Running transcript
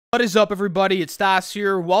What is up, everybody? It's Stas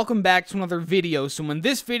here. Welcome back to another video. So in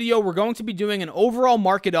this video, we're going to be doing an overall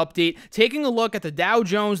market update, taking a look at the Dow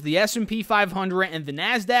Jones, the S&P 500, and the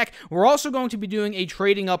NASDAQ. We're also going to be doing a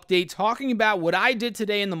trading update, talking about what I did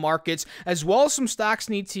today in the markets, as well as some stocks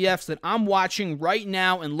and ETFs that I'm watching right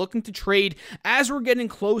now and looking to trade as we're getting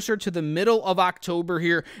closer to the middle of October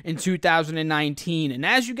here in 2019. And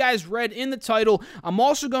as you guys read in the title, I'm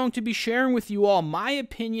also going to be sharing with you all my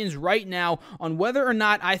opinions right now on whether or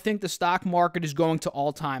not I think the stock market is going to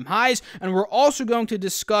all-time highs, and we're also going to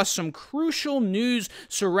discuss some crucial news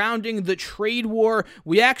surrounding the trade war.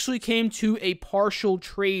 We actually came to a partial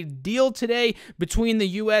trade deal today between the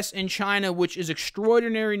US and China, which is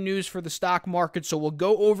extraordinary news for the stock market, so we'll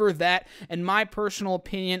go over that and my personal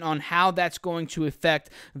opinion on how that's going to affect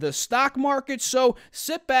the stock market. So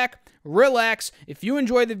sit back, relax. If you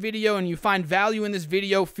enjoy the video and you find value in this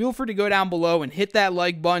video, feel free to go down below and hit that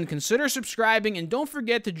like button. Consider subscribing, and don't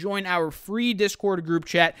forget to join our free Discord group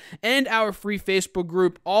chat and our free Facebook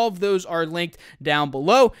group. All of those are linked down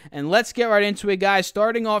below. And let's get right into it, guys.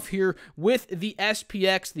 Starting off here with the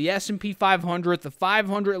SPX, the S&P 500, the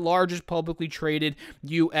 500 largest publicly traded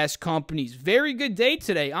U.S. companies. Very good day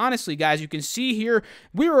today, honestly, guys. You can see here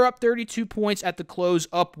we were up 32 points at the close,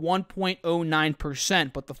 up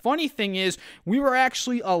 1.09%. But the funny thing is, we were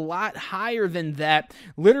actually a lot higher than that,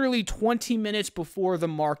 literally 20 minutes before the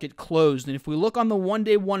market closed. And if we look on the 1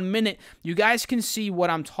 day, 1 minute, you guys can see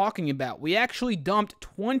what I'm talking about. We actually dumped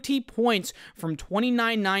 20 points from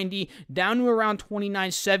 29.90 down to around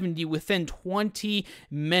 29.70 within 20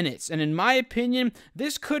 minutes. And in my opinion,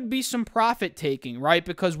 this could be some profit taking, right?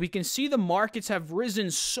 Because we can see the markets have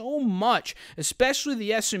risen so much, especially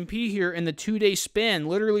the S&P here in the 2-day span,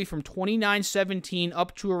 literally from 29.17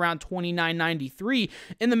 up to around 29.93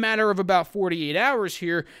 in the matter of about 48 hours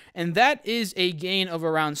here, and that is a gain of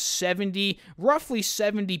around roughly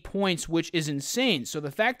 70 points, which is insane. So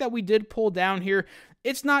the fact that we did pull down here,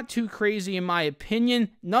 it's not too crazy in my opinion.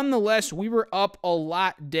 Nonetheless, we were up a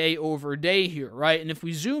lot day over day here, right? And if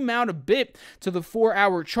we zoom out a bit to the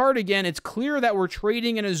 4-hour chart again, it's clear that we're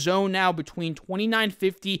trading in a zone now between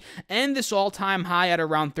 29.50 and this all-time high at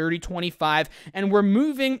around 30.25, and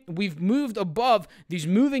we've moved above these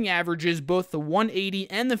moving averages, both the 180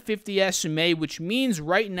 and the 50 SMA, which means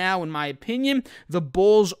right now, in my opinion, the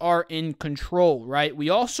bulls are in control, right? We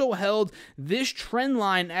also held this trend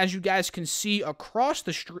line, as you guys can see across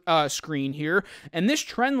the screen here, and this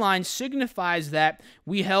trend line signifies that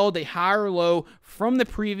we held a higher low from the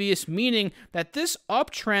previous, meaning that this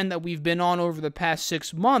uptrend that we've been on over the past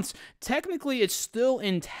 6 months, technically it's still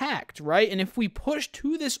intact, right? And if we push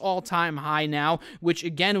to this all-time high now, which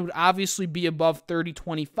again would obviously be above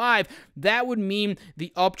 30.25, that would mean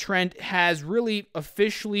the uptrend has really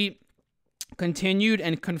officially continued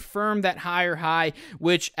and confirmed that higher high,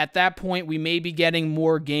 which at that point we may be getting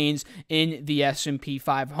more gains in the S&P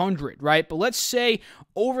 500, right? But let's say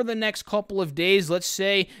over the next couple of days, let's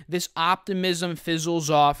say this optimism fizzles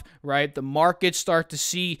off, right? The markets start to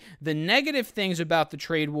see the negative things about the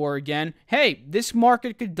trade war again. Hey, this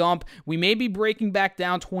market could dump. We may be breaking back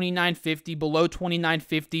down 29.50, below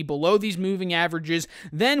 29.50, below these moving averages.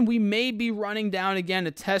 Then we may be running down again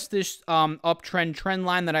to test this uptrend trend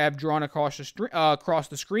line that I have drawn across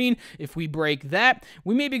the screen. If we break that,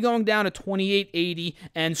 we may be going down to 28.80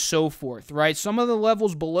 and so forth, right? Some of the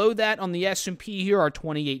levels below that on the S&P here are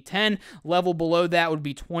 28.10. Level below that would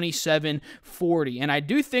be 27.40. And I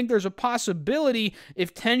do think there's a possibility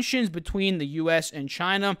if tensions between the US and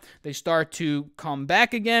China, they start to come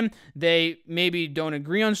back again, they maybe don't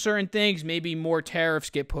agree on certain things, maybe more tariffs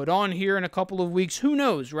get put on here in a couple of weeks. Who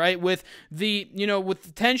knows, right? With the, with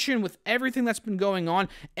the tension, with everything that's been going on,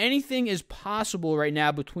 anything is possible right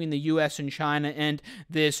now between the US and China and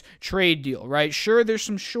this trade deal, right? Sure, there's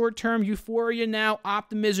some short-term euphoria now,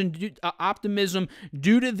 optimism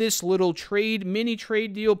due to this little mini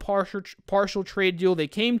trade deal, partial trade deal they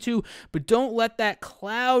came to, but don't let that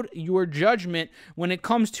cloud your judgment when it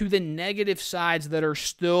comes to the negative sides that are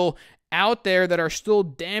still out there, that are still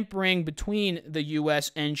dampering between the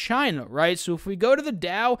US and China, right? So if we go to the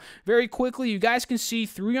Dow very quickly, you guys can see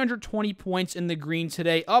 320 points in the green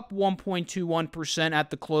today, up 1.21% at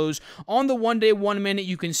the close. On the 1 day, 1 minute,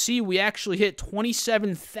 you can see we actually hit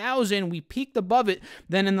 27,000. We peaked above it.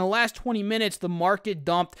 Then in the last 20 minutes, the market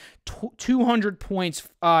dumped 200 points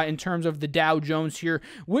in terms of the Dow Jones here,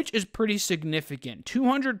 which is pretty significant.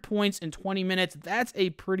 200 points in 20 minutes, that's a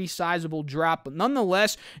pretty sizable drop, but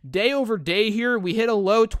nonetheless, day over day here, we hit a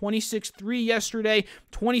low 26.3 yesterday,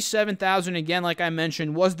 27,000 again, like I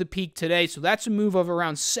mentioned, was the peak today. So that's a move of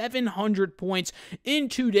around 700 points in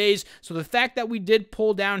 2 days. So the fact that we did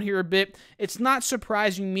pull down here a bit, it's not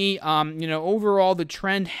surprising me. Overall, the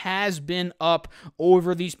trend has been up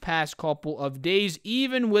over these past couple of days.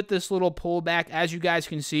 Even with this little pullback, as you guys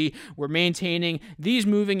can see, we're maintaining these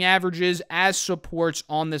moving averages as supports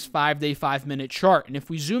on this 5-day, 5-minute chart. And if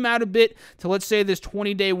we zoom out a bit to, let's say, this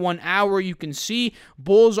 20-day, 1 hour, you can see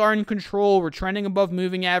bulls are in control. We're trending above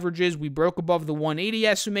moving averages. We broke above the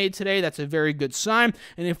 180 SMA today. That's a very good sign.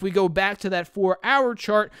 And if we go back to that 4-hour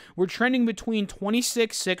chart, we're trending between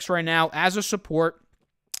 26.6 right now as a support,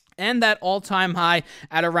 and that all-time high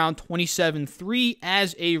at around 27.3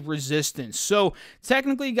 as a resistance. So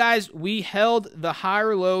technically, guys, we held the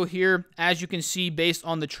higher low here, as you can see, based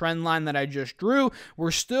on the trend line that I just drew.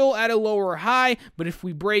 We're still at a lower high, but if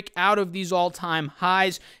we break out of these all-time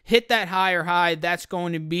highs, hit that higher high, that's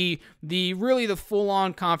going to be really the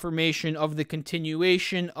full-on confirmation of the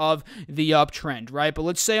continuation of the uptrend, right? But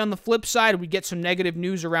let's say on the flip side, we get some negative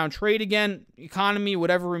news around trade again, economy,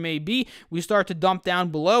 whatever it may be, we start to dump down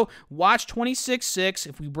below. Watch 26.6.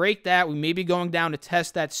 If we break that, we may be going down to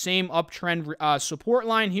test that same uptrend support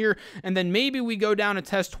line here, and then maybe we go down to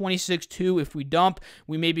test 26.2. If we dump,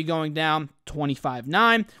 we may be going down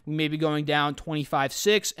 25.9, we may be going down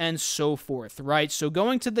 25.6, and so forth, right? So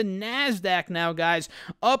going to the NASDAQ now, guys,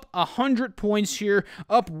 up 100 points here,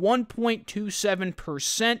 up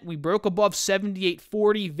 1.27%. We broke above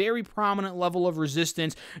 78.40, very prominent level of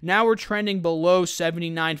resistance. Now we're trending below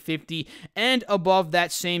 79.50 and above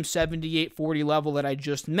that same 78.40 level that I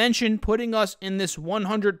just mentioned, putting us in this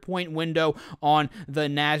 100-point window on the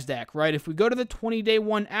NASDAQ, right? If we go to the 20-day,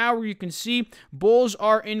 1 hour, you can see bulls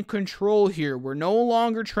are in control here. We're no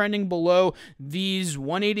longer trending below these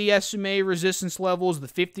 180 SMA resistance levels, the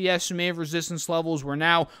 50 SMA resistance levels. We're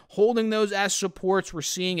now holding those as supports. We're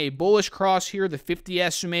seeing a bullish cross here, the 50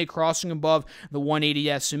 SMA crossing above the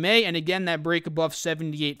 180 SMA, and again, that break above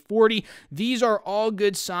 78.40. These are all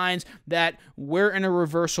good signs that we're in a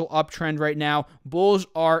reversal uptrend right now. Bulls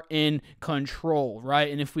are in control, right?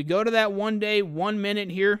 And if we go to that 1 day, 1 minute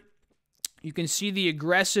here, you can see the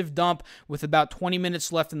aggressive dump with about 20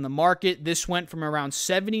 minutes left in the market. This went from around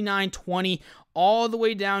 79.20 all the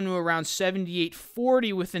way down to around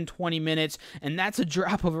 78.40 within 20 minutes, and that's a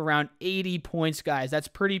drop of around 80 points, guys. That's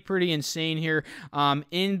pretty insane here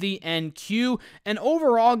in the NQ. And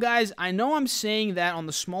overall, guys, I know I'm saying that on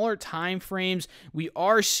the smaller time frames, we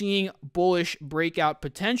are seeing bullish breakout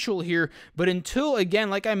potential here, but until, again,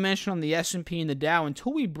 like I mentioned on the S&P and the Dow,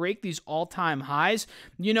 until we break these all-time highs,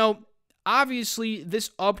 obviously,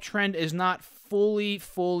 this uptrend is not fully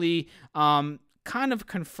kind of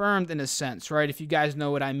confirmed in a sense, right? If you guys know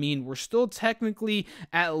what I mean. We're still technically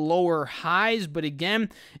at lower highs, but again,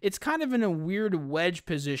 it's kind of in a weird wedge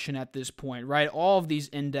position at this point, right? All of these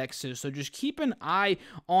indexes. So just keep an eye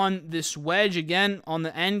on this wedge. Again, on the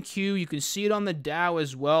NQ, you can see it on the Dow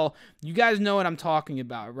as well. You guys know what I'm talking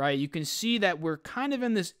about, right? You can see that we're kind of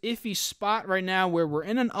in this iffy spot right now where we're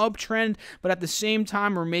in an uptrend, but at the same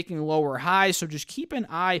time, we're making lower highs. So just keep an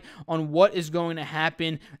eye on what is going to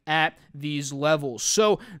happen at these levels.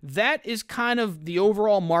 So that is kind of the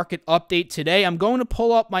overall market update today. I'm going to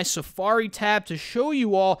pull up my Safari tab to show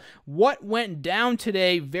you all what went down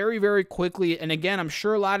today very quickly. And again, I'm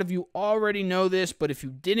sure a lot of you already know this, but if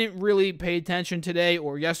you didn't really pay attention today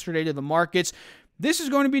or yesterday to the markets, this is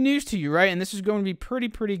going to be news to you, right? And this is going to be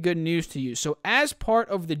pretty good news to you. So as part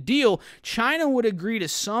of the deal, China would agree to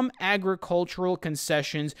some agricultural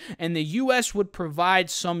concessions, and the U.S. would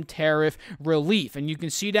provide some tariff relief. And you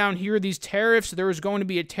can see down here these tariffs. There is going to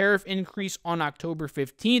be a tariff increase on October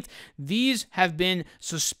 15th. These have been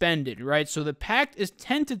suspended, right? So the pact is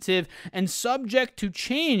tentative and subject to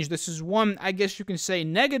change. This is one, I guess you can say,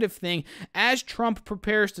 negative thing as Trump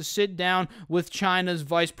prepares to sit down with China's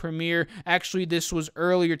vice premier. Actually, this was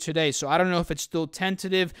earlier today, so I don't know if it's still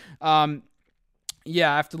tentative.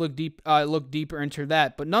 Yeah, I have to look deeper into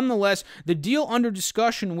that. But nonetheless, the deal under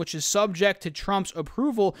discussion, which is subject to Trump's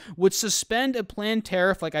approval, would suspend a planned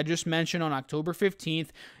tariff, like I just mentioned, on October 15th.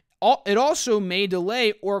 It also may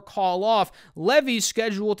delay or call off levies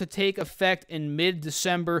scheduled to take effect in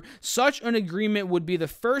mid-December. Such an agreement would be the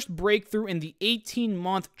first breakthrough in the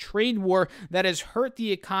 18-month trade war that has hurt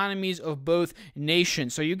the economies of both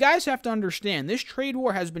nations. So you guys have to understand, this trade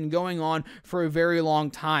war has been going on for a very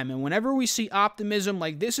long time. And whenever we see optimism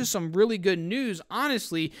like this is some really good news,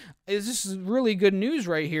 honestly, this is really good news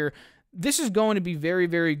right here. this is going to be very,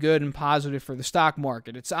 very good and positive for the stock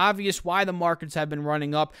market. It's obvious why the markets have been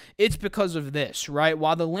running up. It's because of this, right?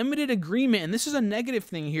 While the limited agreement, and this is a negative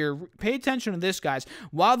thing here, pay attention to this, guys.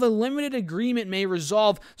 While the limited agreement may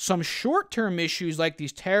resolve some short-term issues like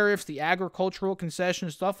these tariffs, the agricultural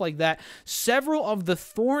concessions, stuff like that, several of the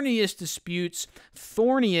thorniest disputes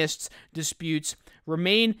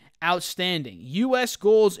remain outstanding. U.S.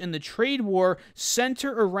 goals in the trade war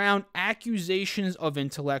center around accusations of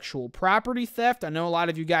intellectual property theft. I know a lot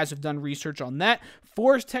of you guys have done research on that.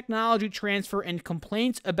 Forced technology transfer and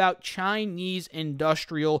complaints about Chinese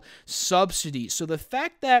industrial subsidies. So the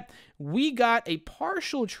fact that we got a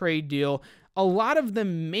partial trade deal, a lot of the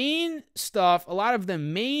main stuff, a lot of the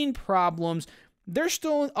main problems, they're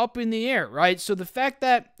still up in the air, right? So the fact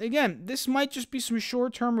that, again, this might just be some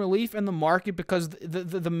short-term relief in the market because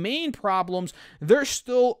the main problems, they're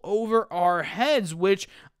still over our heads, which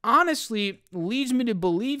honestly leads me to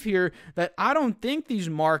believe here that I don't think these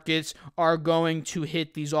markets are going to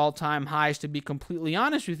hit these all-time highs, to be completely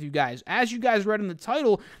honest with you guys. As you guys read in the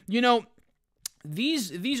title, you know,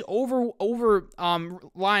 these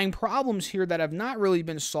overlying problems here that have not really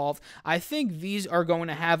been solved, I think these are going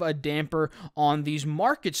to have a damper on these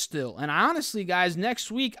markets still. And honestly, guys, next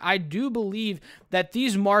week, I do believe that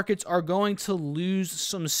these markets are going to lose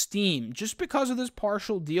some steam just because of this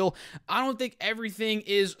partial deal. I don't think everything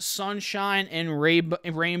is sunshine and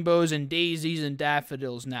rainbows and daisies and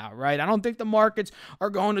daffodils now, right? I don't think the markets are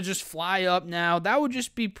going to just fly up now. That would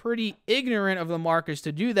just be pretty ignorant of the markets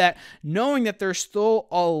to do that, knowing that there's still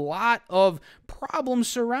a lot of problems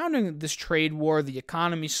surrounding this trade war, the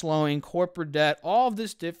economy slowing, corporate debt, all of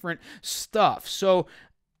this different stuff. So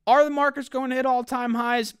are the markets going to hit all-time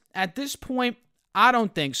highs? At this point, I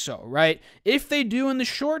don't think so, right? If they do in the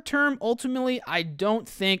short term, ultimately, I don't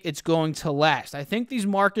think it's going to last. I think these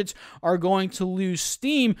markets are going to lose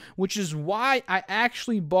steam, which is why I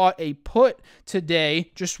actually bought a put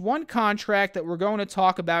today, just one contract that we're going to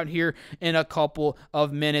talk about here in a couple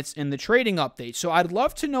of minutes in the trading update. So I'd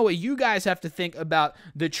love to know what you guys have to think about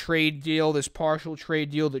the trade deal, this partial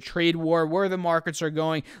trade deal, the trade war, where the markets are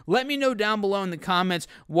going. Let me know down below in the comments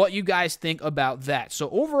what you guys think about that. So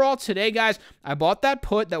overall today, guys, I bought that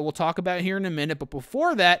put that we'll talk about here in a minute, but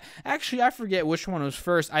before that, actually, I forget which one was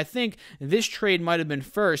first. I think this trade might have been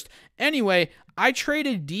first. Anyway, I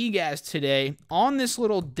traded DGAZ today on this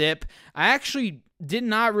little dip. I actually did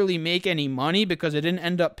not really make any money because it didn't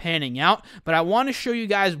end up panning out, but I want to show you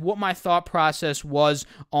guys what my thought process was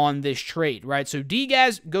on this trade, right? So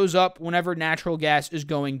DGAZ goes up whenever natural gas is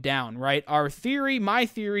going down, right? Our theory, my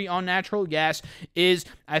theory on natural gas is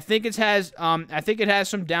I think it has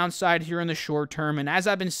some downside here in the short term, and as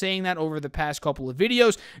I've been saying that over the past couple of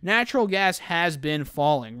videos, natural gas has been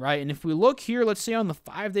falling, right? And if we look here, let's say on the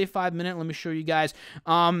 5-day, 5-minute, let me show you guys,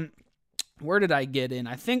 where did I get in?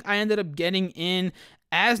 I think I ended up getting in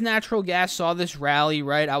as natural gas saw this rally,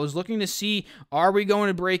 right? I was looking to see, are we going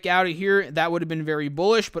to break out of here? That would have been very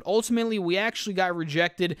bullish, but ultimately we actually got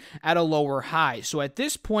rejected at a lower high. So at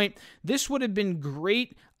this point, this would have been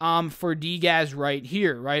great for DGAZ right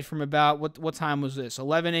here, right? From about, what time was this?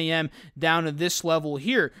 11 a.m. down to this level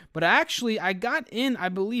here. But actually, I got in, I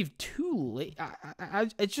believe, too late.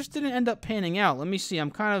 It just didn't end up panning out. Let me see. I'm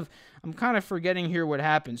kind of forgetting here what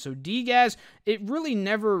happened. So DGAZ, it really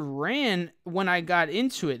never ran when I got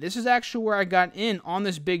into it. This is actually where I got in on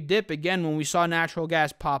this big dip again when we saw natural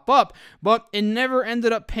gas pop up, but it never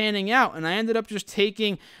ended up panning out, and I ended up just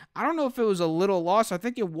taking, I don't know if it was a little loss. I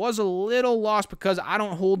think it was a little loss because I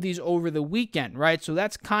don't hold these over the weekend, right? So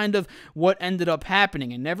that's kind of what ended up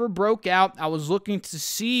happening. It never broke out. I was looking to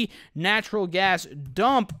see natural gas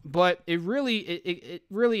dump, but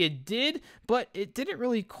it did, but it didn't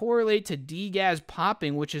really correlate to DGAZ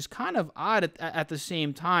popping, which is kind of odd at the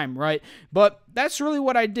same time, right? But that's really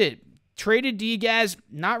what I did. Traded DGAZ,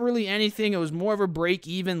 not really anything. It was more of a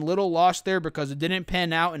break-even, little loss there because it didn't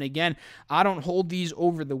pan out. And again, I don't hold these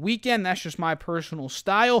over the weekend. That's just my personal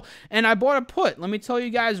style. And I bought a put. Let me tell you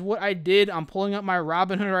guys what I did. I'm pulling up my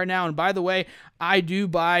Robinhood right now. And by the way, I do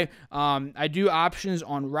options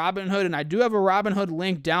on Robinhood, and I do have a Robinhood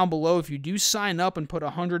link down below. If you do sign up and put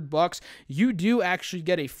 $100, you do actually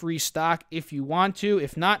get a free stock if you want to.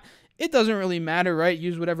 If not, it doesn't really matter, right?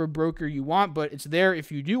 Use whatever broker you want, but it's there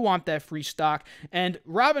if you do want that free stock. And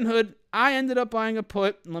Robinhood, I ended up buying a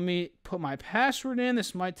put. Let me put my password in.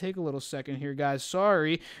 This might take a little second here, guys.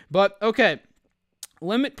 Sorry. But, okay.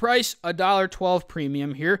 Limit price, $1.12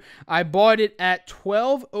 premium here. I bought it at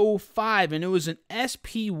 $12.05, and it was an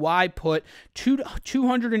SPY put,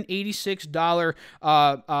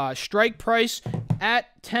 $286 strike price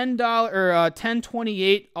at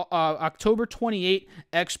 10/28 October 28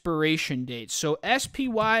 expiration date. So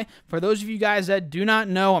SPY, for those of you guys that do not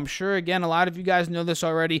know, I'm sure again a lot of you guys know this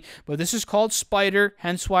already, but this is called Spider,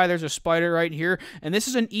 hence why there's a spider right here. And this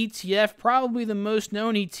is an ETF, probably the most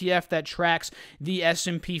known ETF that tracks the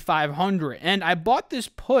S&P 500. And I bought this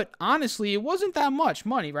put, honestly, it wasn't that much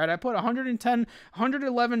money, right? I put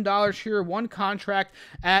 $111 here, one contract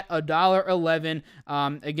at $1.11.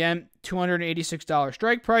 Again, $286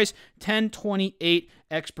 strike price, 10/28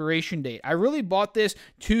 expiration date. I really bought this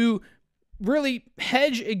to really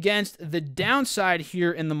hedge against the downside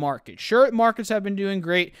here in the market. Sure, markets have been doing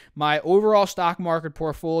great. My overall stock market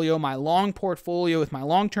portfolio, my long portfolio with my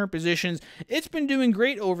long-term positions, it's been doing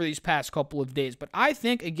great over these past couple of days. But I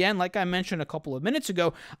think, again, like I mentioned a couple of minutes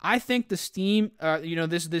ago, I think the steam,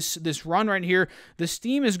 this run right here, the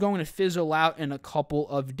steam is going to fizzle out in a couple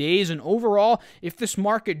of days. And overall, if this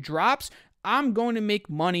market drops, I'm going to make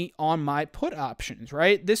money on my put options,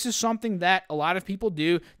 right? This is something that a lot of people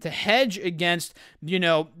do to hedge against,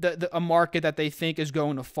 a market that they think is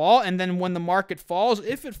going to fall. And then when the market falls,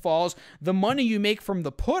 if it falls, the money you make from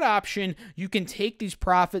the put option, you can take these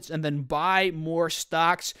profits and then buy more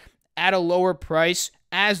stocks at a lower price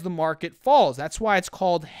as the market falls. That's why it's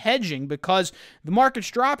called hedging, because the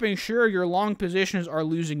market's dropping. Sure, your long positions are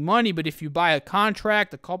losing money, but if you buy a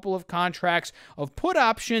contract, a couple of contracts of put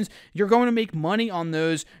options, you're going to make money on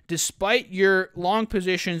those despite your long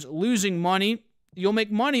positions losing money. You'll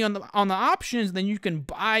make money on the options, then you can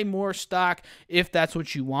buy more stock if that's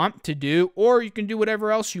what you want to do, or you can do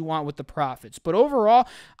whatever else you want with the profits. But overall,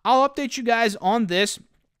 I'll update you guys on this.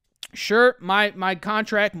 Sure, my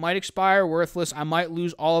contract might expire worthless. I might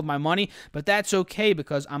lose all of my money, but that's okay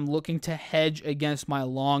because I'm looking to hedge against my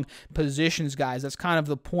long positions, guys. That's kind of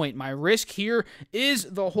the point. My risk here is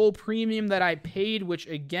the whole premium that I paid, which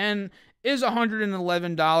again is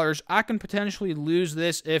 $111. I can potentially lose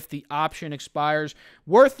this if the option expires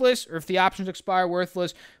worthless, or if the options expire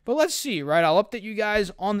worthless. But let's see, right? I'll update you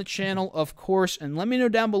guys on the channel, of course, and let me know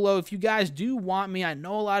down below if you guys do want me. I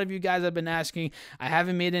know a lot of you guys have been asking. I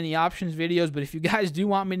haven't made any options videos, but if you guys do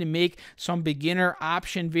want me to make some beginner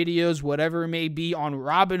option videos, whatever it may be, on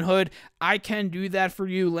Robinhood, I can do that for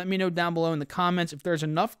you. Let me know down below in the comments. If there's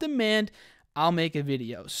enough demand, I'll make a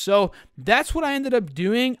video. So that's what I ended up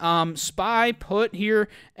doing. SPY put here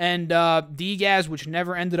and DGAZ, which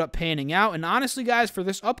never ended up panning out. And honestly, guys, for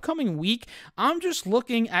this upcoming week, I'm just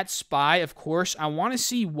looking at SPY, of course. I want to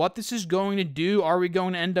see what this is going to do. Are we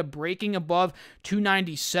going to end up breaking above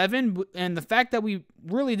 297? And the fact that we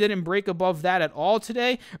really didn't break above that at all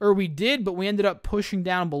today, or we did, but we ended up pushing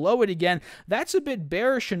down below it again, that's a bit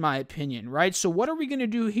bearish in my opinion, right? So what are we going to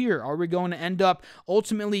do here? Are we going to end up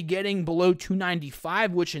ultimately getting below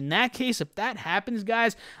 295, which in that case, if that happens,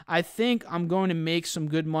 guys, I think I'm going to make some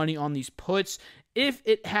good money on these puts if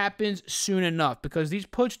it happens soon enough, because these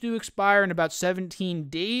puts do expire in about 17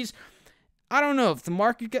 days. I don't know if the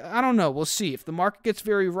market, I don't know. We'll see. If the market gets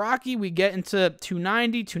very rocky, we get into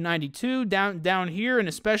 290, 292 down here, and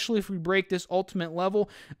especially if we break this ultimate level,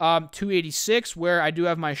 286, where I do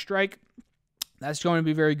have my strike, that's going to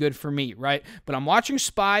be very good for me, right? But I'm watching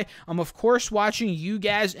SPY. I'm, of course, watching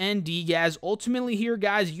UGAZ and DGAZ. Ultimately here,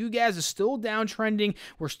 guys, UGAZ is still downtrending.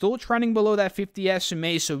 We're still trending below that 50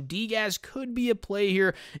 SMA, so DGAZ could be a play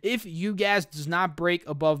here if UGAZ does not break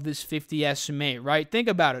above this 50 SMA, right? Think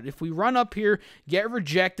about it. If we run up here, get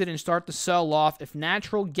rejected, and start to sell off, if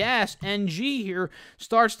natural gas, NG here,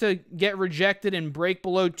 starts to get rejected and break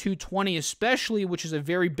below 220 especially, which is a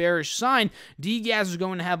very bearish sign, DGAZ is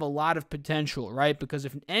going to have a lot of potential, right? Because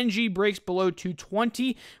if NG breaks below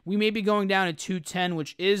 220, we may be going down to 210,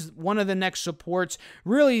 which is one of the next supports,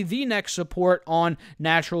 really the next support on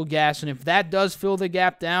natural gas. And if that does fill the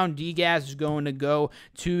gap down, DGAZ is going to go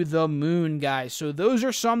to the moon, guys. So those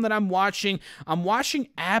are some that I'm watching. I'm watching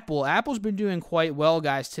Apple. Apple's been doing quite well,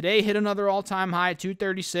 guys. Today hit another all-time high,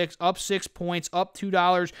 236, up 6 points, up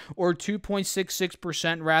 $2, or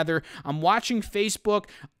 2.66% rather. I'm watching Facebook.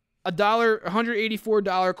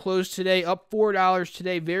 $184 close today, up $4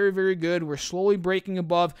 today. Very, very good. We're slowly breaking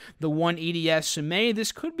above the 180 SMA.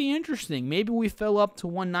 This could be interesting. Maybe we fill up to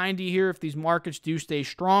 190 here if these markets do stay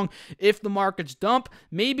strong. If the markets dump,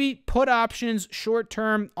 maybe put options short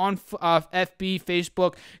term on FB,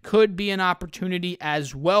 Facebook could be an opportunity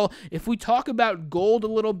as well. If we talk about gold a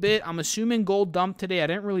little bit, I'm assuming gold dumped today. I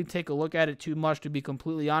didn't really take a look at it too much, to be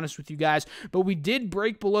completely honest with you guys, but we did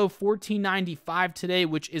break below 1495 today,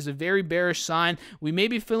 which is a very bearish sign. We may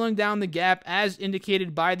be filling down the gap as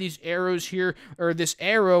indicated by these arrows here, or this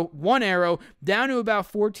arrow, one arrow, down to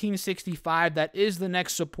about 1465. That is the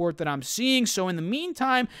next support that I'm seeing. So in the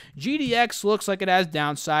meantime, GDX looks like it has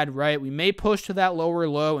downside, right? We may push to that lower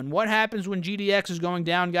low. And what happens when GDX is going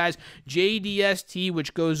down, guys? JDST,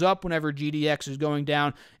 which goes up whenever GDX is going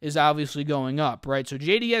down, is obviously going up, right? So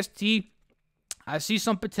JDST, I see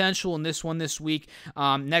some potential in this one this week,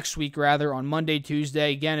 next week rather, on Monday,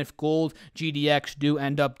 Tuesday, again, if gold, GDX do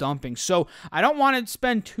end up dumping. So I don't want to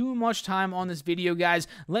spend too much time on this video, guys.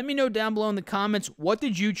 Let me know down below in the comments, what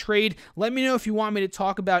did you trade? Let me know if you want me to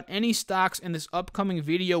talk about any stocks in this upcoming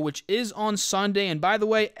video, which is on Sunday. And by the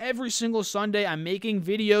way, every single Sunday, I'm making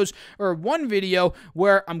videos, or one video,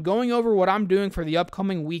 where I'm going over what I'm doing for the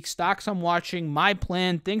upcoming week, stocks I'm watching, my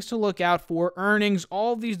plan, things to look out for, earnings,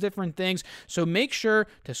 all of these different things. So make sure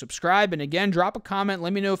to subscribe, and again, drop a comment.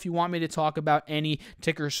 Let me know if you want me to talk about any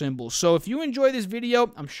ticker symbols. So if you enjoy this video,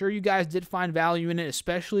 I'm sure you guys did find value in it,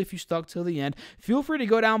 especially if you stuck till the end. Feel free to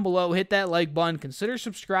go down below, hit that like button, consider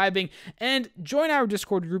subscribing, and join our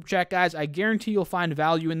Discord group chat, guys. I guarantee you'll find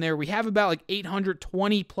value in there. We have about like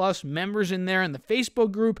 820 plus members in there, and the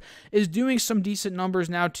Facebook group is doing some decent numbers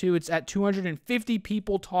now too. It's at 250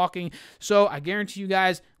 people talking, so I guarantee you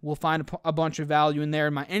guys will find a bunch of value in there.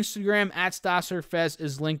 My Instagram, @StasserFest,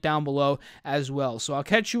 is linked down below as well. So I'll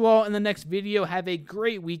catch you all in the next video. Have a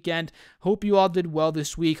great weekend. Hope you all did well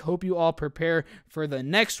this week. Hope you all prepare for the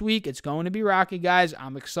next week. It's going to be rocky, guys.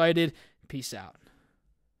 I'm excited. Peace out.